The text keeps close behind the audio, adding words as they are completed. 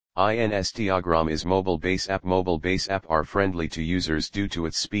Instagram is mobile base app. Mobile base app are friendly to users due to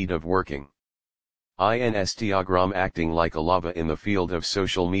its speed of working. Instagram acting like a lava in the field of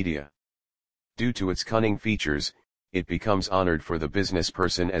social media. Due to its cunning features, it becomes honored for the business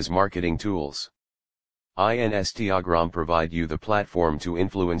person as marketing tools. Instagram provide you the platform to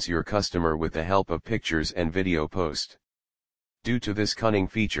influence your customer with the help of pictures and video post. Due to this cunning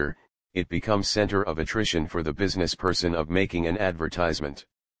feature, it becomes center of attrition for the business person of making an advertisement.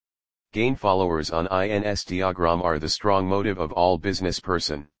 Gain followers on Instagram are the strong motive of all business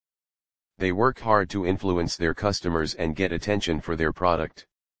person. They work hard to influence their customers and get attention for their product.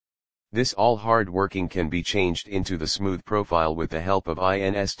 This all hard working can be changed into the smooth profile with the help of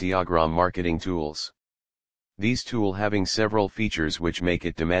Instagram marketing tools. These tools having several features which make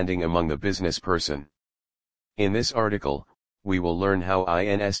it demanding among the business person. In this article, we will learn how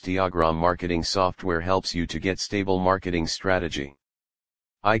Instagram marketing software helps you to get stable marketing strategy.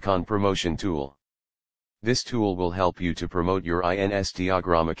 Icon Promotion Tool. This tool will help you to promote your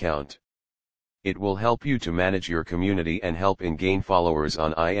Instagram account. It will help you to manage your community and help in gain followers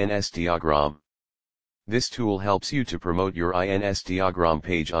on Instagram. This tool helps you to promote your Instagram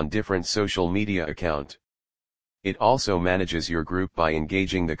page on different social media account. It also manages your group by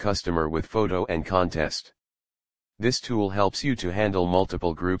engaging the customer with photo and contest. This tool helps you to handle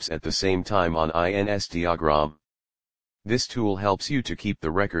multiple groups at the same time on Instagram. This tool helps you to keep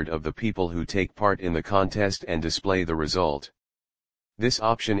the record of the people who take part in the contest and display the result. This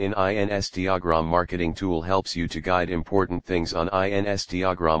option in Instagram marketing tool helps you to guide important things on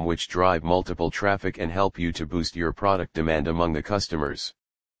Instagram which drive multiple traffic and help you to boost your product demand among the customers.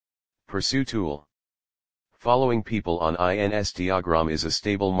 Pursue Tool. Following people on Instagram is a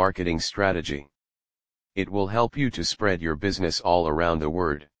stable marketing strategy. It will help you to spread your business all around the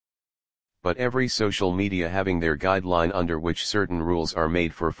world. But every social media having their guideline under which certain rules are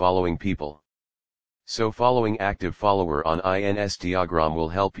made for following people. So following active follower on Instagram will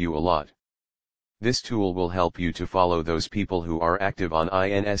help you a lot. This tool will help you to follow those people who are active on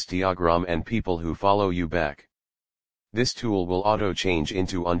Instagram and people who follow you back. This tool will auto change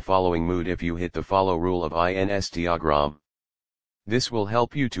into unfollowing mood if you hit the follow rule of Instagram. This will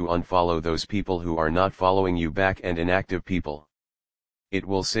help you to unfollow those people who are not following you back and inactive people. It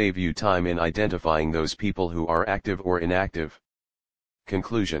will save you time in identifying those people who are active or inactive.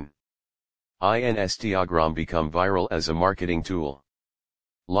 Conclusion. Instagram become viral as a marketing tool.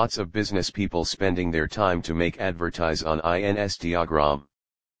 Lots of business people spending their time to make advertise on Instagram.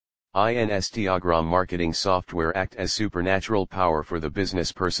 Instagram marketing software act as supernatural power for the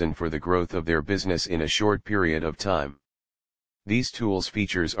business person for the growth of their business in a short period of time. These tools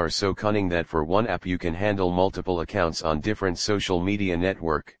features are so cunning that for one app you can handle multiple accounts on different social media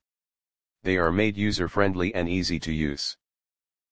network. They are made user-friendly and easy to use.